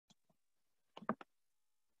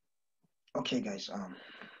Okay, guys.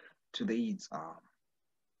 Today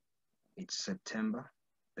it's September,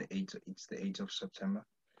 the 8th. It's the 8th of September.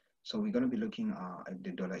 So we're gonna be looking at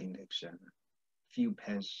the dollar index and few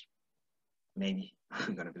pairs. Maybe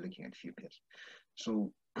we're gonna be looking at few pairs.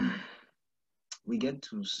 So we get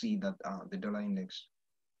to see that the dollar index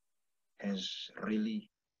has really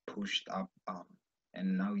pushed up,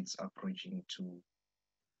 and now it's approaching to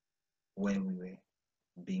where we were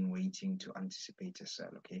being waiting to anticipate a sell.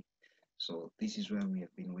 Okay. So this is where we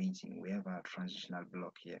have been waiting. We have our transitional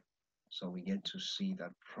block here. So we get to see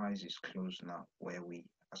that price is close now where we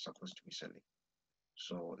are supposed to be selling.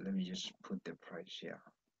 So let me just put the price here.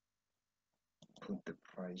 Put the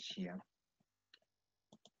price here.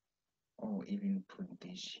 Or even put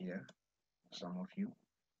this here, some of you.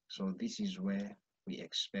 So this is where we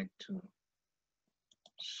expect to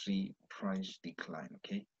see price decline.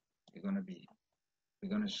 Okay. We're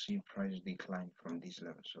gonna see price decline from this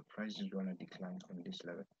level. So price is gonna decline from this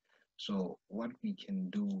level. So what we can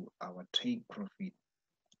do, our take profit,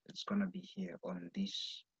 it's gonna be here on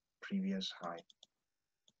this previous high.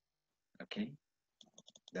 Okay,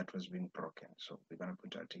 that was being broken. So we're gonna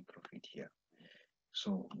put our take profit here.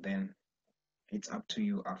 So then it's up to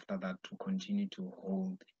you after that to continue to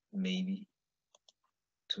hold maybe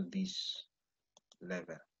to this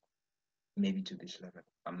level. Maybe to this level.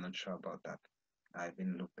 I'm not sure about that. I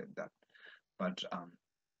haven't looked at that. But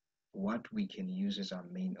what we can use as our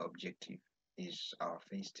main objective is our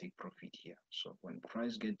face take profit here. So when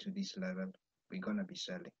price get to this level, we're gonna be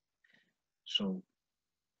selling. So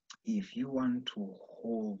if you want to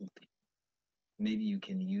hold, maybe you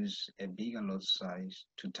can use a bigger lot size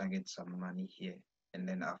to target some money here, and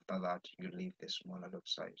then after that you leave the smaller lot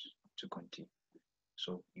size to continue.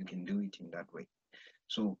 So you can do it in that way.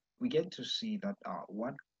 So we get to see that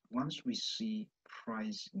once we see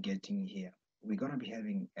price getting here, we're gonna be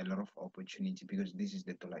having a lot of opportunity because this is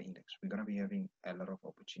the dollar index. We're gonna be having a lot of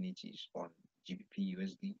opportunities on GBP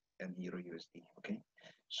USD and Euro USD. Okay,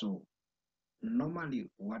 so normally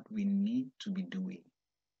what we need to be doing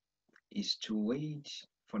is to wait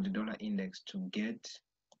for the dollar index to get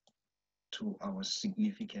to our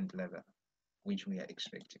significant level, which we are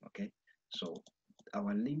expecting. Okay, so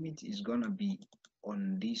our limit is gonna be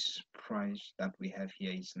on this price that we have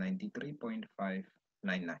here is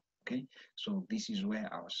 93.599. Okay, so this is where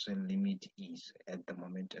our sell limit is at the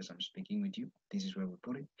moment as I'm speaking with you. This is where we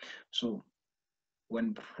put it. So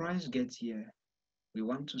when price gets here, we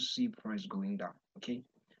want to see price going down. Okay,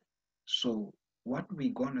 so what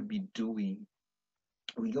we're gonna be doing,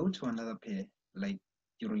 we go to another pair like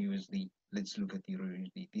Euro USD. Let's look at Euro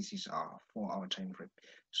USD. This is our 4-hour time frame.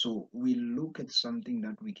 So we look at something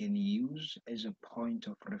that we can use as a point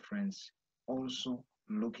of reference, also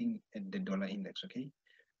looking at the dollar index. Okay,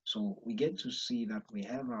 so we get to see that we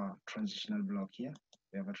have a transitional block here.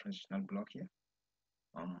 We have a transitional block here.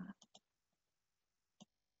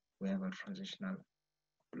 We have a transitional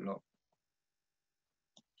block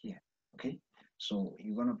here. Okay, so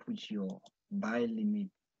you're gonna put your buy limit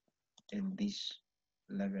at this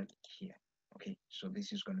level here. Okay, so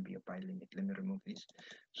this is going to be a buy limit. Let me remove this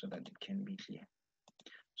so that it can be clear.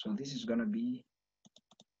 So this is going to be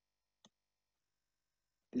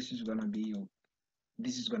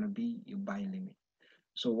your buy limit.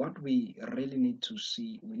 So what we really need to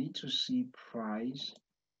see, we need to see price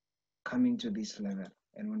coming to this level,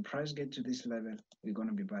 and when price get to this level, we're going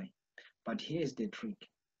to be buying. But here's the trick.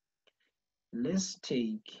 Let's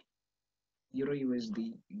take Euro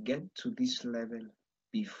USD get to this level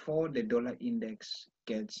before the dollar index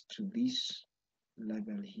gets to this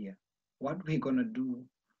level here. What we're gonna do,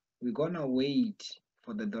 we're gonna wait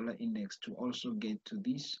for the dollar index to also get to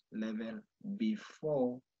this level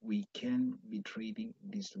before we can be trading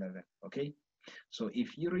this level. Okay, so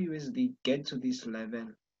if Euro USD get to this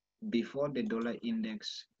level before the dollar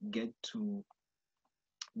index get to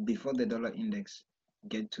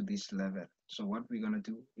this level, so what we're gonna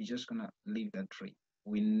do, we're just gonna leave that trade.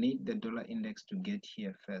 We need the dollar index to get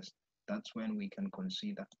here first. That's when we can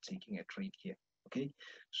consider taking a trade here. Okay,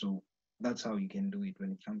 so that's how you can do it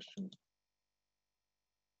when it comes to,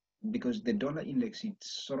 because the dollar index, it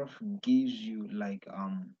sort of gives you like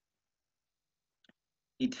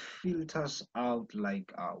it filters out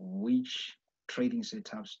like which trading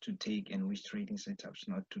setups to take and which trading setups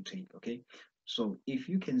not to take. Okay, so if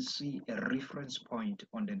you can see a reference point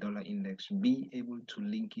on the dollar index, be able to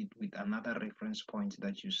link it with another reference point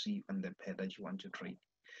that you see on the pair that you want to trade.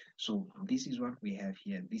 So this is what we have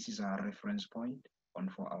here. This is our reference point on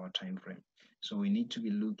 4-hour time frame. So we need to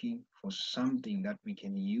be looking for something that we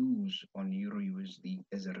can use on Euro USD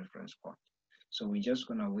as a reference point. So we're just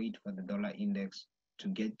gonna wait for the dollar index to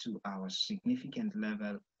get to our significant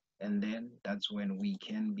level, and then that's when we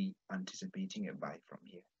can be anticipating a buy from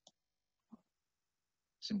here.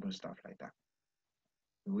 Simple stuff like that.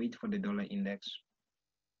 We wait for the dollar index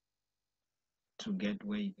to get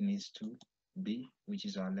where it needs to be, which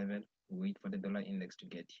is our level. We wait for the dollar index to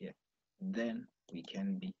get here, then we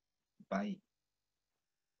can be buying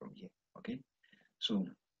from here. Okay, so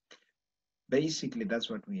basically that's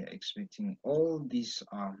what we are expecting. All this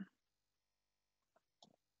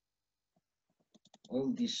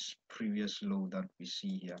previous low that we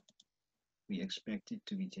see here, we expect it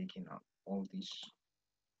to be taken out. All this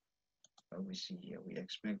that we see here, we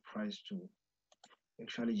expect price to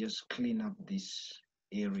actually just clean up this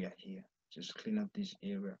area here, just clean up this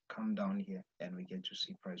area, come down here, and we get to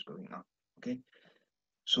see price going up. Okay,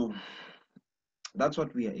 so that's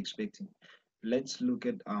what we are expecting. Let's look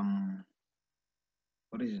at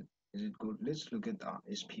what is it? Is it good? Let's look at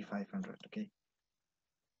SP 500. Okay,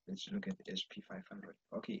 let's look at SP 500.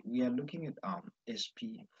 Okay, we are looking at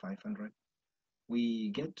SP 500.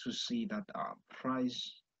 We get to see that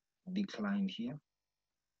price declined here,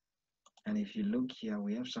 and if you look here,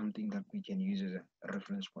 we have something that we can use as a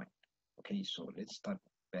reference point. Okay, so let's start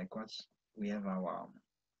backwards. We have our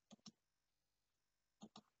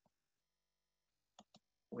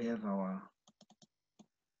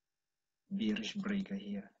bearish breaker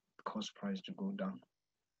here, cause price to go down,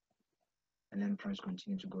 and then price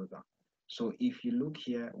continue to go down. So if you look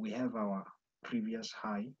here, we have our previous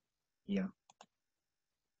high here.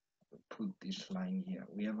 Put this line here.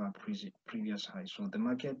 We have our previous high. So the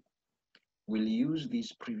market will use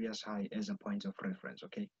this previous high as a point of reference.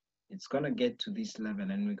 Okay, it's gonna get to this level,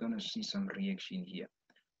 and we're gonna see some reaction here.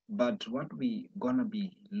 But what we're gonna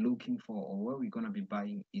be looking for, or where we're gonna be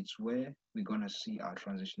buying, it's where we're gonna see our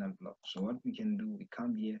transitional block. So what we can do, we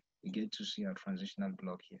come here, we get to see our transitional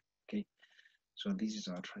block here. Okay, so this is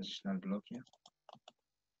our transitional block here.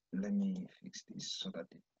 Let me fix this so that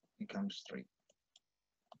it becomes straight.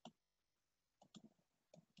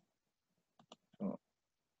 So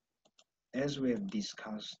as we have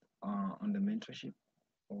discussed on the mentorship,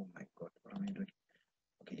 oh my god, what am I doing?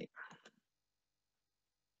 Okay,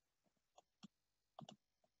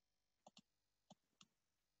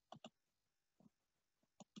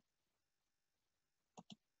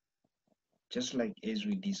 just like as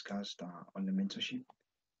we discussed on the mentorship,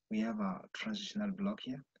 we have a transitional block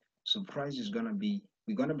here. So price is gonna be,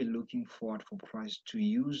 we're gonna be looking forward for price to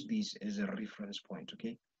use this as a reference point.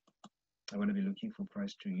 Okay, I'm gonna be looking for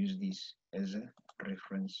price to use this as a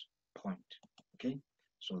reference point. Okay,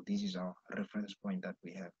 so this is our reference point that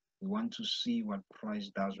we have. We want to see what price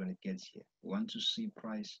does when it gets here. We want to see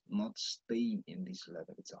price not staying in this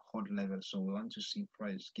level. It's a hot level, so we want to see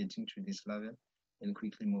price getting to this level and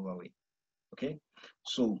quickly move away. Okay,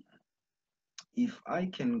 so if I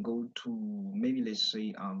can go to, maybe let's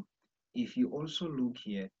say if you also look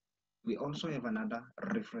here, we also have another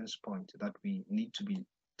reference point that we need to be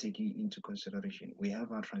taking into consideration. We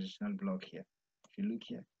have our transitional block here. If you look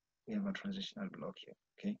here, we have a transitional block here.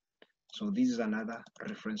 Okay, so this is another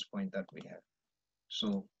reference point that we have.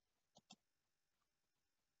 So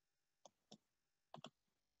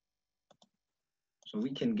we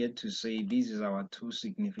can get to say this is our two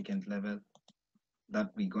significant level that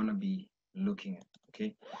we're gonna be looking at.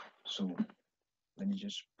 Okay, so let me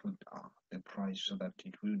just put the price so that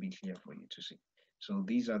it will be clear for you to see. So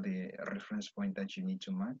these are the reference point that you need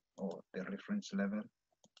to mark, or the reference level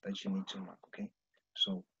that you need to mark. Okay,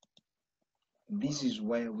 so this is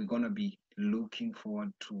where we're going to be looking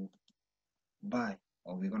forward to buy,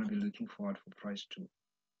 or we're going to be looking forward for price to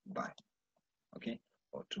buy, okay,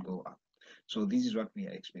 or to go up. So this is what we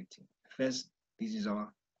are expecting. First, this is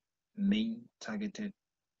our main targeted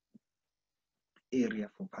area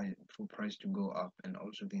for price to go up, and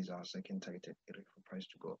also this is our second targeted area for price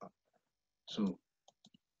to go up. So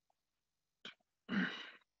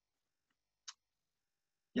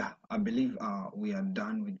yeah, I believe we are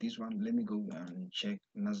done with this one. Let me go and check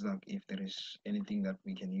Nasdaq if there is anything that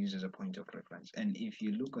we can use as a point of reference. And if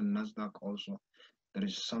you look on Nasdaq also, there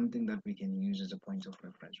is something that we can use as a point of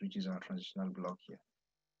reference, which is our transitional block here.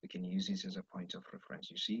 We can use this as a point of reference,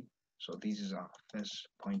 you see. So this is our first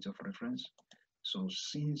point of reference. So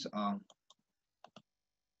since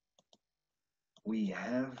we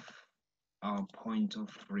have our point of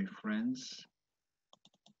reference,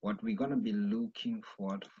 what we're going to be looking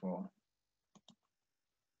forward for,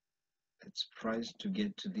 it's price to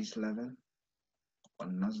get to this level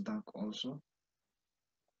on Nasdaq also.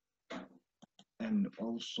 And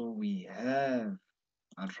also we have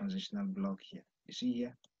a transitional block here. You see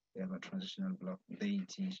here, we have a transitional block. There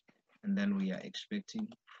it is. and then we are expecting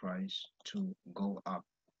price to go up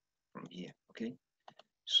from here. Okay,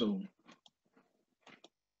 so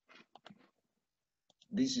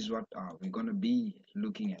this is what we're going to be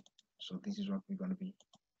looking at. So this is what we're going to be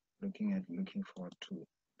looking forward to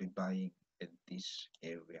be buying at this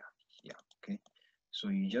area here. Okay, so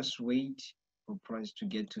you just wait for price to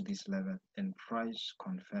get to this level and price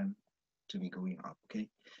confirm to be going up. Okay,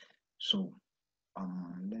 so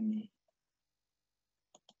let me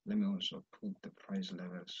also put the price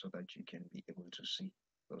levels so that you can be able to see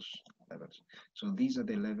those levels. So these are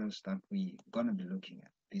the levels that we're gonna be looking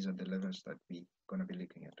at. These are the levels that we're gonna be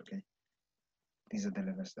looking at. Okay, these are the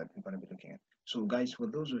levels that we're gonna be looking at. So guys, for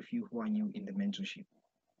those of you who are new in the mentorship,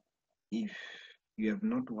 if you have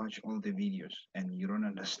not watched all the videos and you don't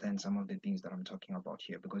understand some of the things that I'm talking about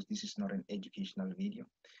here, because this is not an educational video,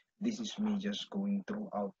 this is me just going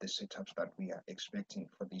throughout the setups that we are expecting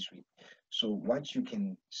for this week. So what you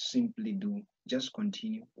can simply do, just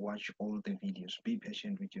continue, watch all the videos, be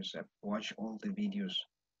patient with yourself, watch all the videos,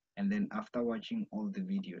 and then after watching all the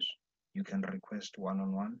videos, you can request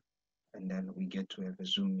one-on-one, and then we get to have a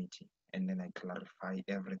Zoom meeting, and then I clarify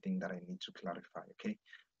everything that I need to clarify. Okay,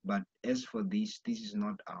 but as for this is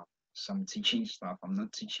not some teaching stuff. I'm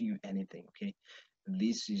not teaching you anything. Okay,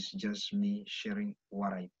 this is just me sharing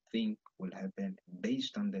what I think will happen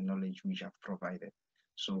based on the knowledge which I've provided.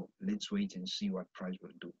 So let's wait and see what price will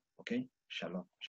do. Okay, shalom.